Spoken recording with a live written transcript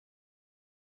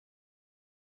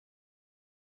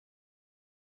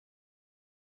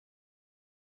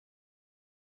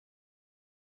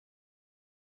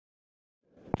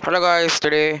Hello guys,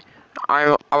 today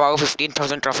I'm above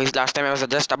 15,000 trophies. Last time I was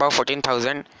just above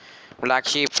 14,000. Black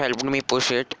Sheep helped me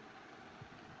push it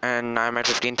and I'm at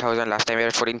 15,000. Last time we were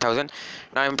at 14,000.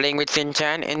 Now I'm playing with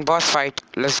Sinchan in boss fight.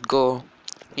 Let's go.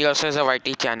 He also has a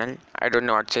YT channel. I don't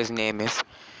know what his name is.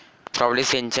 Probably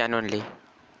Sinchan only.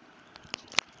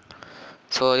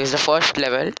 So this is the first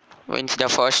level. Means the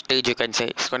first stage you can say.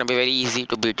 It's gonna be very easy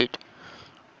to beat it.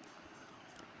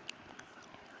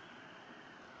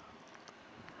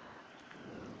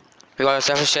 We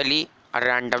also have a Shelly, a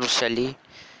random Shelly.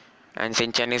 And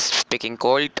Sinchan is picking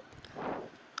Colt.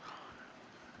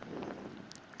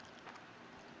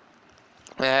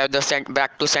 I have the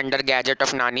back to sender gadget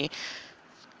of Nani.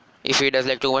 If he does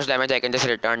like too much damage, I can just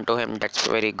return to him. That's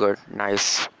very good.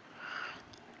 Nice.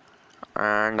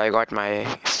 And I got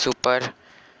my super.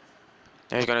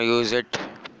 I'm just gonna use it.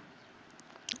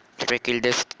 Let me kill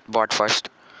this bot first.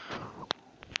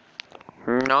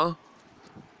 No.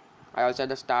 I also have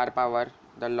the star power.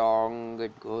 The long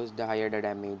it goes, the higher the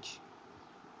damage.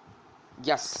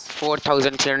 Yes,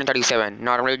 4,337.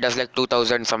 Normally it does like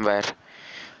 2,000 somewhere.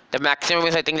 The maximum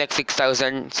is I think like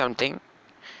 6,000 something.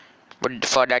 But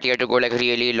for that you have to go like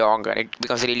really long and it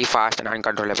becomes really fast and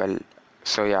uncontrollable.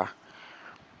 So yeah.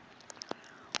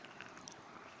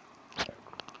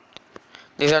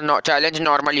 These are not challenge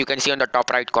normal, you can see on the top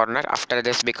right corner. After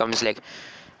this becomes like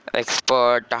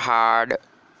expert, hard,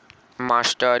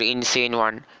 master, insane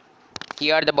one.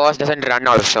 Here the boss doesn't run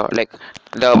also. Like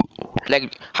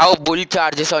how bull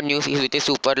charges on you with a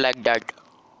super like that.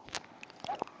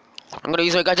 I'm gonna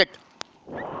use my gadget.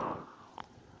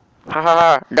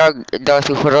 Haha, the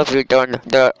super was returned.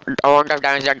 The amount of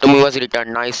damage done to me was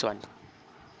returned. Nice one.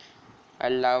 I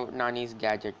love Nani's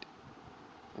gadget.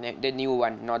 The new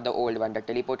one, not the old one. The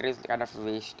teleporter is kind of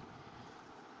waste.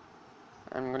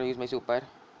 I'm gonna use my super.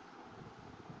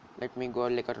 Let me go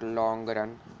like a long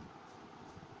run.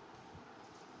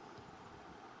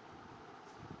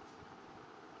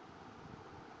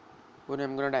 Oh no,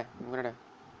 I'm gonna die.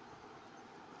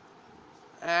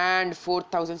 And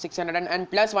 4,600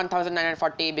 and plus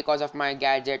 1,940 because of my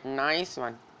gadget. Nice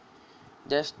one.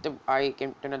 Just I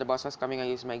came to know the boss was coming. I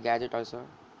used my gadget also.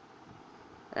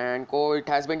 And Colt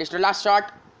has been destroyed. Last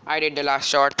shot. I did the last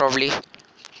shot probably.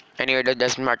 Anyway, that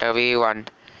doesn't matter. We won.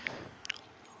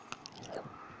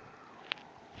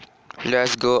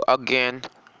 Let's go again.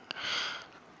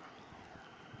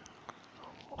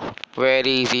 Very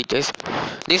easy it is.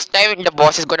 This time the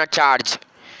boss is gonna charge.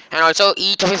 And also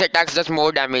each of his attacks does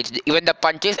more damage. Even the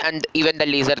punches and even the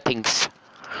laser things.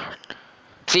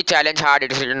 See, challenge hard,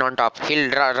 it is written on top.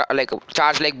 He'll like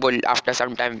charge like bull after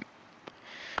some time.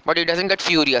 But he doesn't get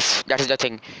furious. That is the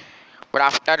thing. But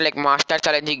after like master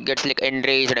challenge he gets like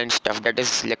enraged and stuff. That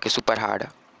is like super hard.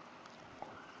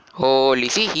 Holy,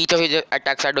 see, each of his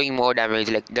attacks are doing more damage,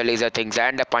 like the laser things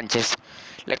and the punches.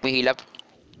 Let me heal up.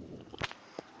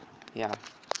 Yeah.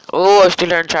 Oh, I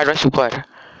still haven't charged my super.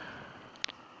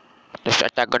 Just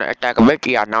gonna attack a bit.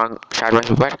 Yeah, now I'm charged my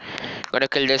super. Gonna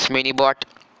kill this mini bot.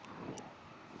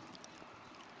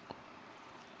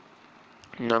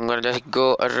 Now I'm gonna just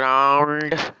go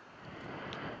around.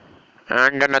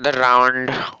 And another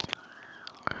round.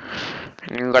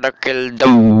 I'm gonna kill the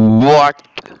bot.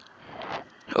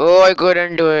 Oh, I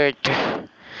couldn't do it.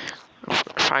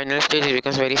 Final stage it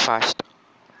becomes very fast.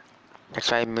 That's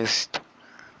why I missed.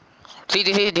 See,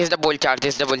 this is the bull charge.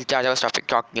 This is the bull charge I was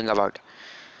talking about.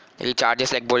 He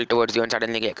charges like bull towards you and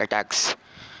suddenly like attacks.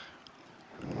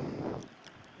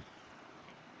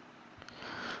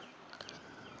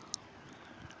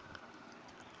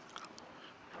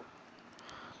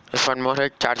 Just one more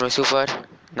hit, charge my super.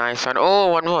 Nice one.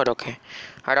 Oh, one more, okay.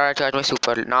 How do I charge my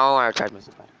super? Now I have charged my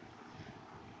super.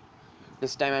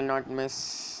 This time I'll not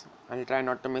miss. I'll try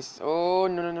not to miss. Oh,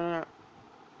 no.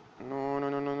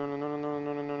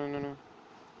 No.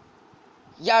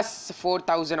 Yes,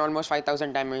 4,000, almost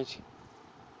 5,000 damage.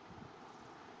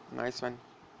 Nice one.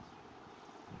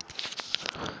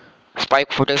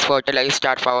 Spike foot is fertilized,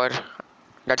 start power.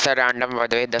 That's a random, by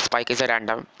the way. The spike is a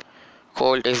random.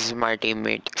 Colt is my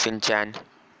teammate, Sinchan.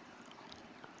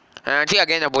 And see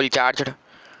again a bull charged.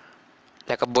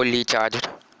 Like a bully charged.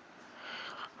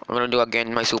 I'm gonna do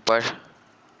again my super.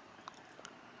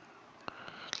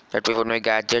 Let me put my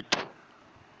gadget.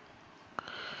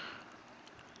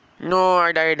 No,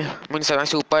 I died. Means my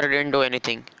super didn't do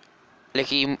anything. Like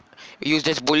he used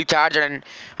this bull charge and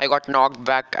I got knocked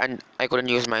back and I couldn't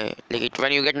use my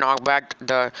when you get knocked back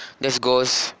this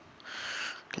goes.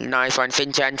 Nice one.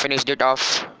 Sinchan finished it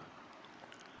off.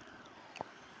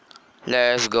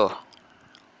 Let's go.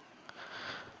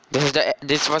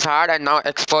 This was hard and now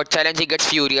expert challenge he gets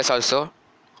furious also.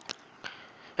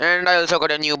 And I also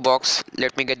got a new box.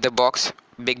 Let me get the box.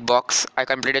 Big box. I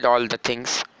completed all the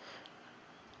things.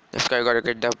 Just gotta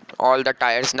get all the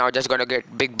tires. Now just gonna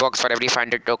get big box for every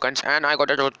 500 tokens. And I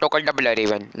got a token doubler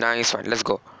even. Nice one. Let's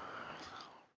go.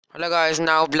 Hello guys.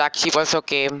 Now Black Sheep also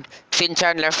came.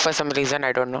 Sinchan left for some reason.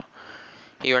 I don't know.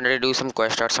 He wanted to do some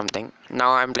quest or something.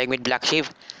 Now I'm playing with Black Sheep.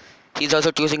 He's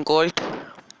also choosing Colt.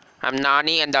 I'm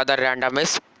Nani and the other random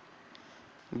is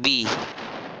B.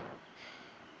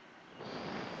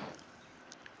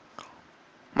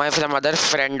 Some other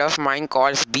friend of mine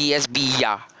calls B as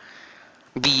Bia.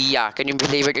 Bia. Can you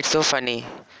believe it? It's so funny.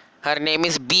 Her name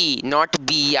is B, not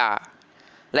Bia.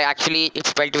 Like actually it's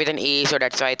spelled with an A, so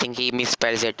that's why I think he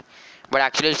misspells it. But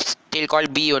actually it's still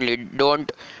called B only.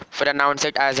 Don't pronounce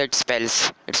it as it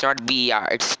spells. It's not Bia,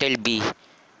 it's still B.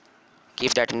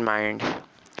 Keep that in mind.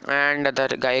 And the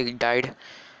other guy died.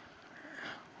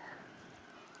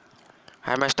 I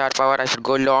have my star power. I should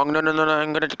go long. No, no, no, no.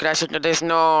 I'm gonna crash into this.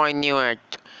 No, I knew it.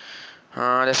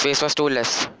 The space was too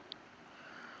less.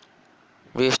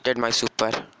 Wasted my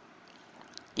super.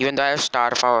 Even though I have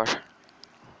star power.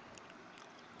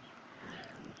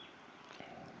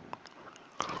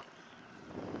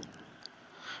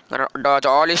 Gonna dodge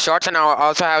all his shots, and I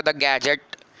also have the gadget.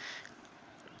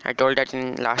 I told that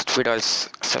in last videos.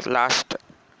 So last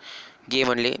game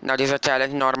only. Now this is a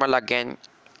challenge normal again.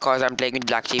 Cause I'm playing with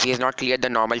Black Chief. He has not cleared the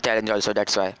normal challenge also.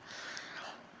 That's why.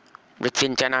 With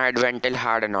Sinchan I had went till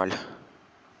hard and all.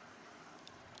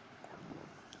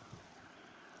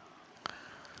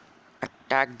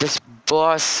 Attack this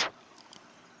boss.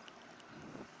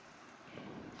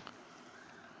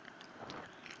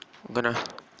 I'm gonna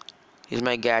use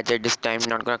my gadget this time.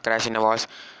 Not gonna crash in a boss.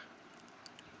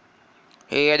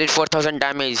 Hey, I did 4000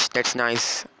 damage. That's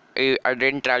nice. I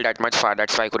didn't travel that much far.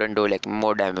 That's why I couldn't do like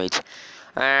more damage.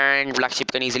 And Black Sheep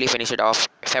can easily finish it off.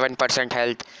 7%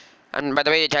 health. And by the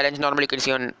way, the challenge normally you can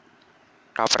see on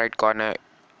top right corner.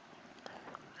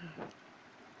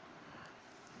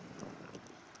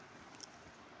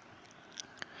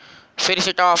 Finish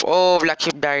it off. Oh, Black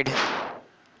Sheep died.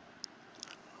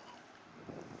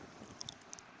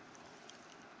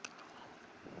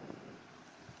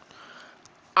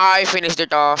 I finished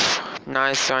it off.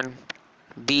 Nice one.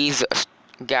 B's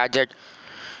gadget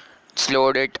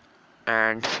slowed it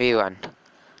and we won.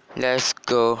 Let's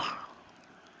go.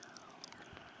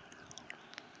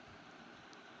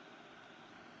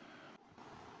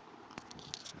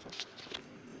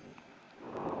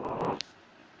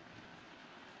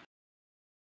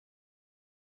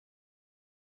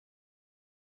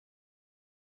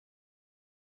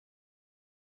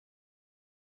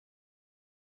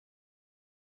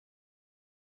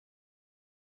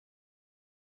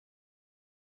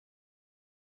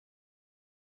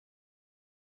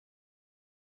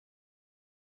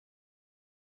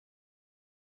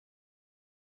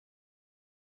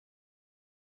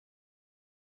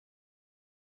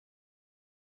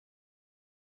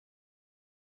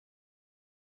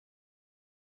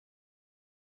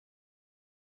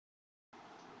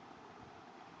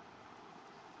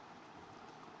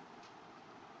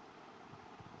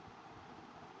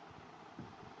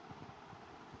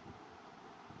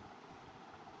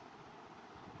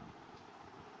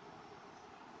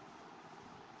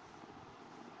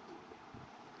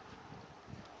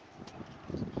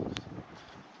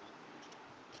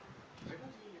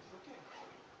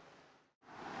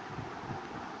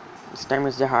 This time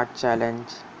is the hard challenge.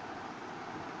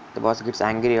 The boss gets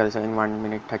angry also in 1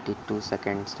 minute 32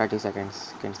 seconds, 30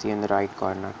 seconds. You can see in the right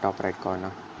corner, top right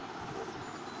corner.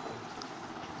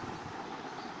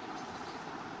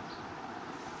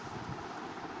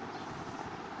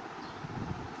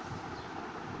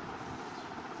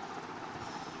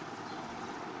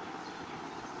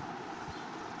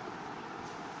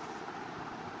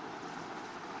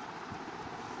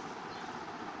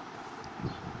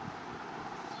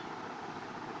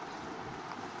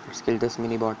 Let's kill this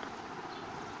mini bot.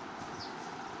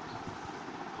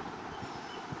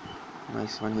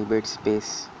 Nice one, he beat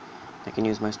space. I can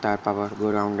use my star power,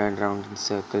 go round and round in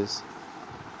circles.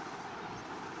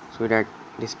 So that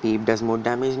this peep does more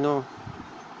damage. No.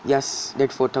 Yes,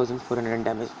 did 4400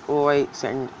 damage. Oh, I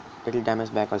send little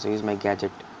damage back also. Use my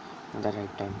gadget at the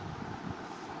right time.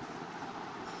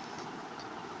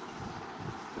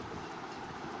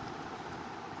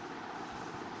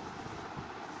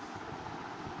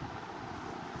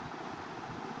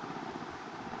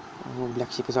 Oh,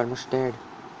 Black Sheep is almost dead.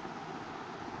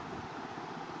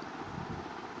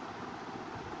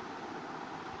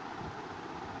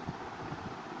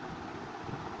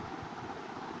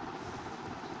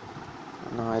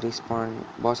 Now I respawn.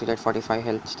 Boss is at 45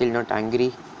 health. Still not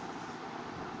angry.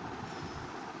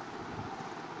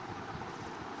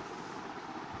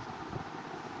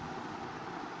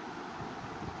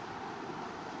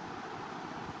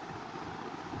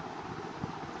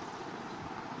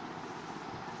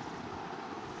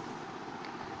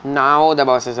 Now the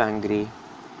boss is angry.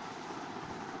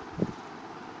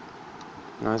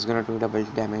 Now it's gonna do double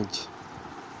damage.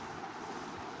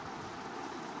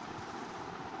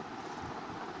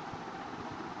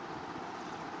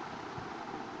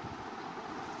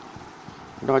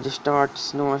 Dodge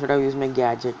starts. No, I should have used my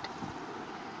gadget.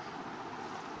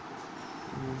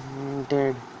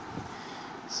 Dead.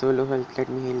 Solo health. Let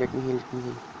me heal. Let me heal. Let me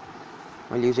heal.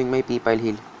 While using my peep, I'll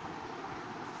heal.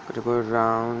 Gotta go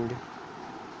around.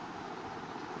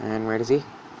 And where is he?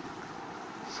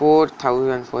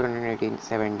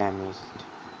 4,487 damage.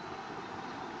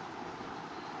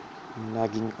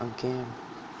 Lagging again.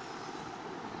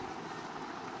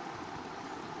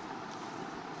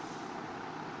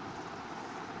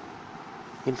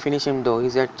 Can finish him though.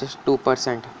 He's at just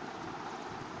 2%.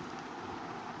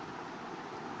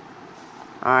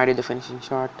 I did the finishing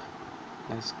shot.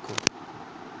 Let's go.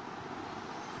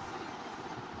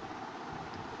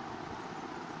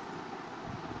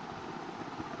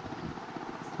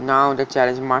 Now the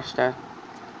challenge master.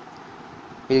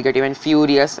 He'll get even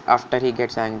furious after he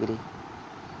gets angry.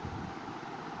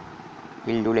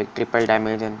 He'll do like triple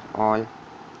damage and all.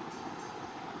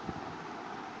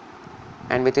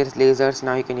 And with his lasers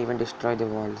now he can even destroy the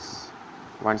walls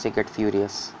once he gets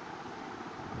furious.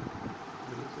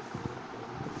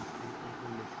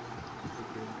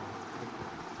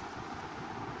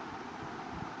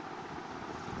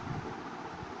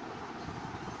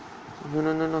 No,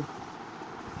 no, no, no.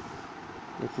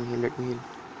 Let me heal, let me heal.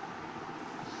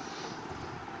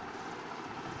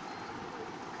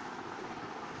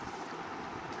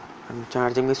 I'm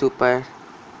charging my super.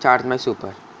 Charge my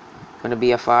super. Gonna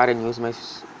be afar and use my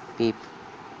peep.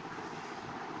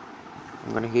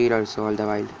 I'm gonna heal also all the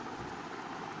while.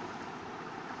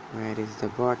 Where is the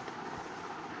bot?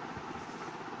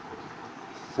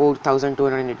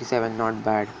 4,287, not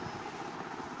bad.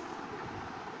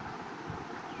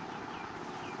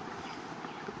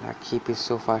 Black Sheep is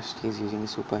so fast, he's using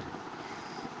super.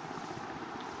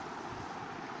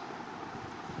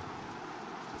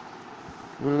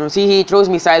 No, see, he throws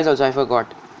missiles also, I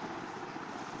forgot.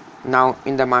 Now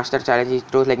in the master challenge he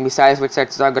throws like missiles which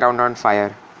sets the ground on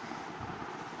fire.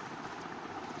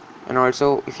 And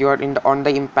also if you are on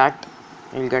the impact,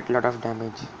 you'll get a lot of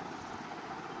damage.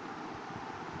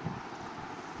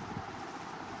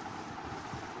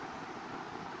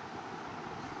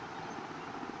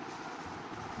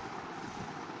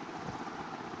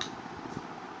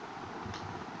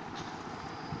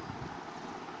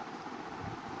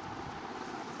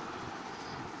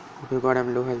 Oh god,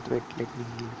 I'm low health. Wait, let me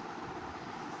heal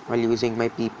while using my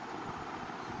peep.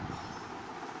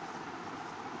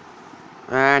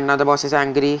 And now the boss is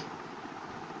angry.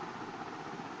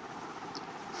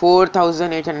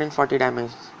 4,840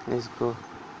 damage. Let's go.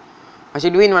 I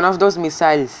should win one of those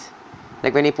missiles.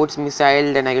 Like when he puts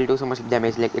missile, then I will do so much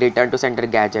damage. Like return to center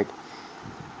gadget.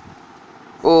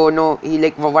 Oh no, he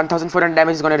like 1,400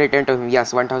 damage is gonna return to him.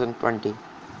 Yes, 1,020.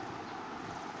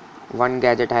 One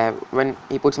gadget I have. When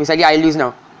he puts missile, yeah, I'll use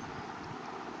now.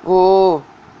 Oh,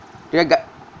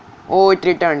 oh, it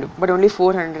returned, but only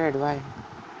 400. Why?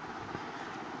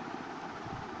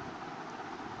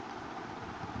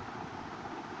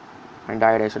 I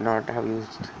died. I should not have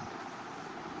used.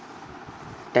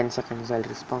 10 seconds. I'll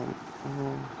respawn.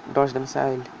 Oh, dodge the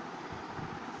missile.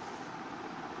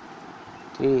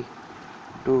 3,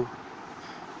 2,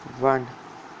 1,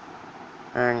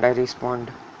 and I respawned.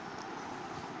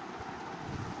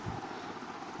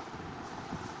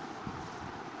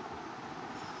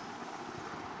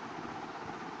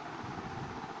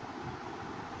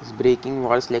 He's breaking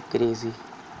walls like crazy.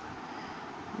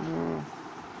 No.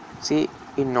 See,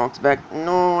 he knocks back.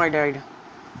 No, I died.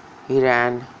 He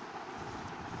ran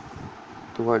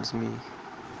towards me.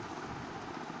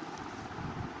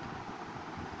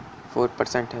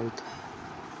 4% health.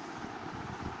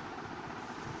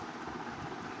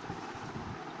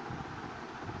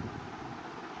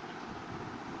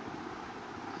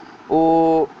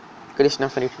 Oh, Krishna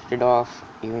finished it off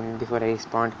even before I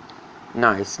respawned.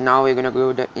 Nice. Now we're gonna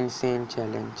go the insane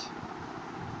challenge.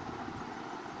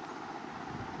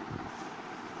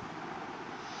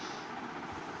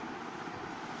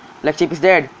 Black Sheep is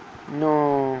dead.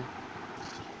 No.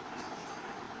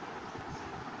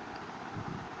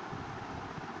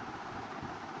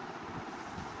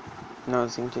 Now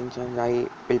Sing Ching Chang, I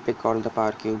will pick all the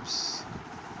power cubes.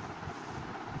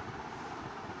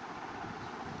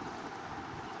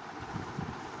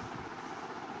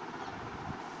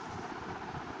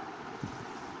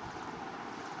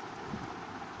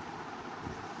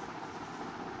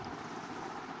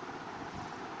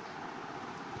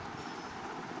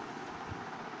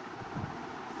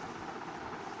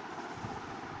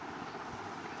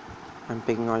 I'm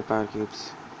picking all power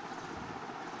cubes.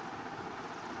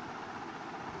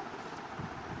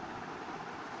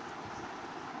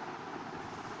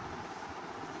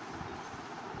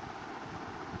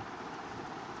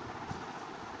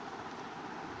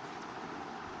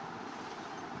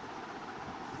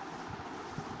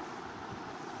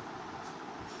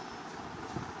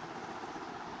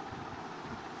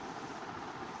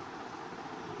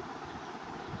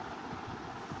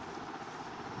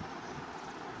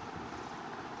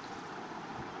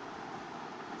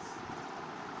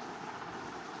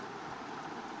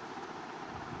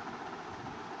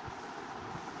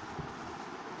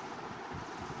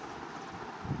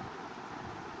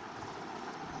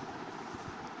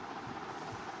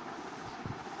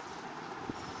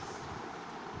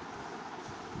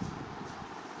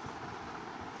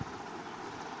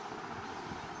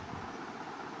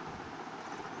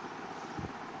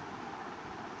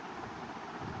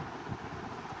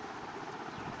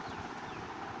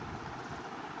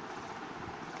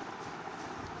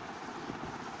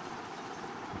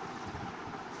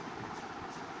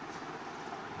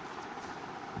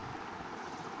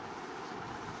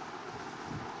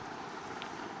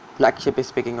 Black ship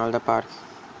is picking all the power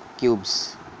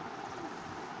cubes.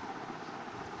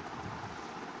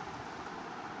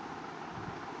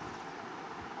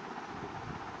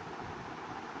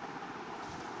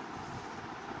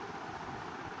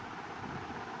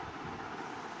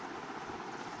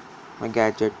 My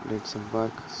gadget did some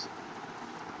work.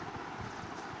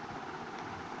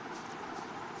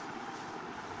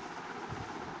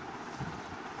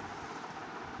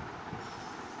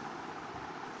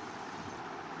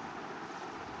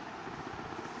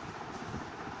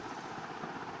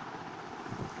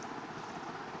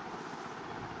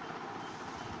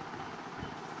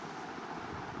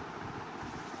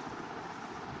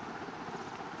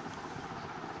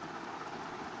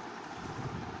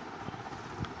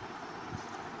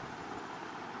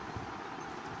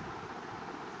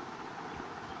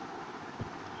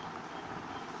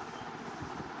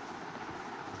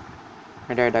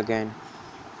 I died again.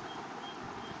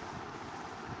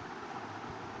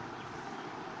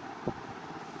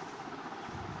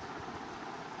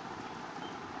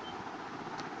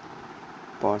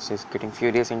 Boss is getting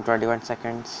furious in 21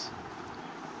 seconds.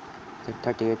 With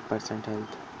 38%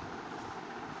 health.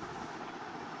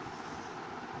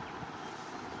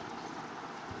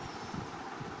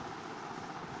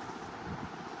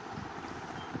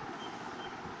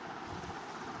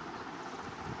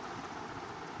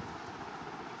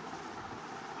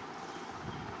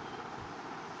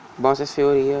 Boss is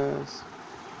furious.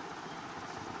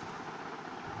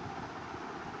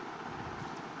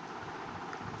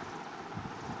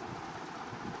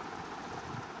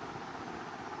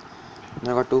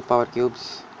 I got 2 power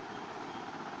cubes.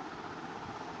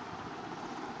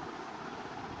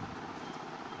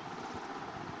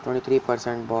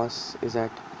 %, boss is at.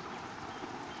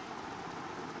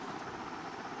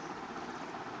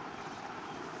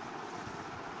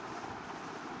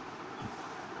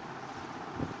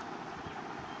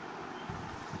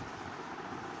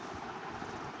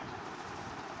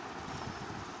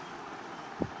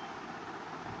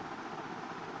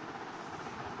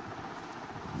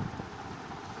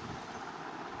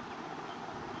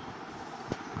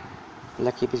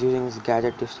 Lucky is using his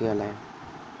gadget to stay alive.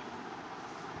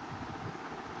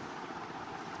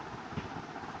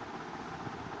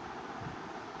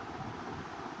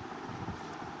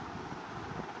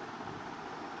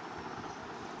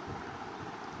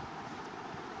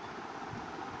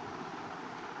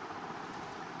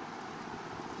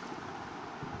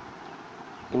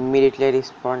 Immediately I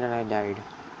respawned and I died.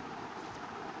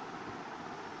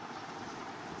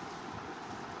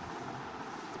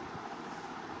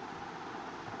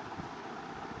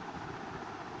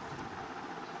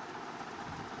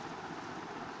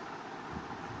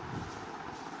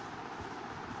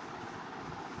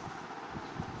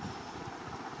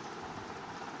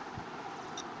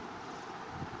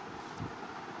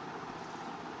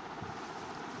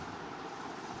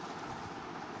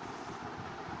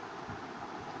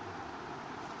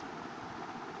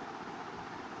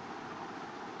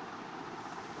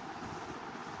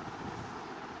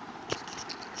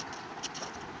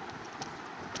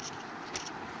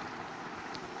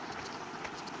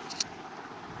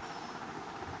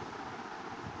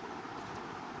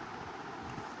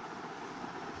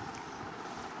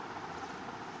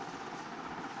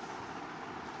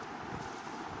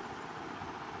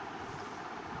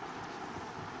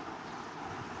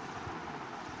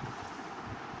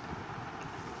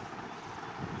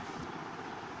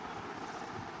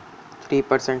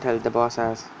 %3 health the boss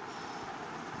has.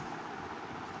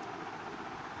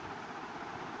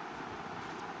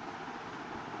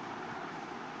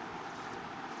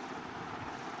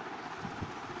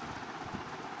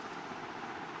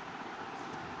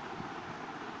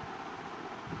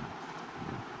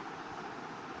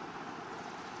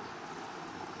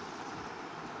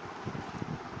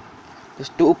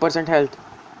 Just 2% health.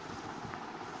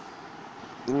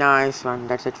 Nice one.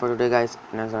 That's it for today, guys.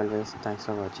 And as always, thanks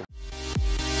for watching.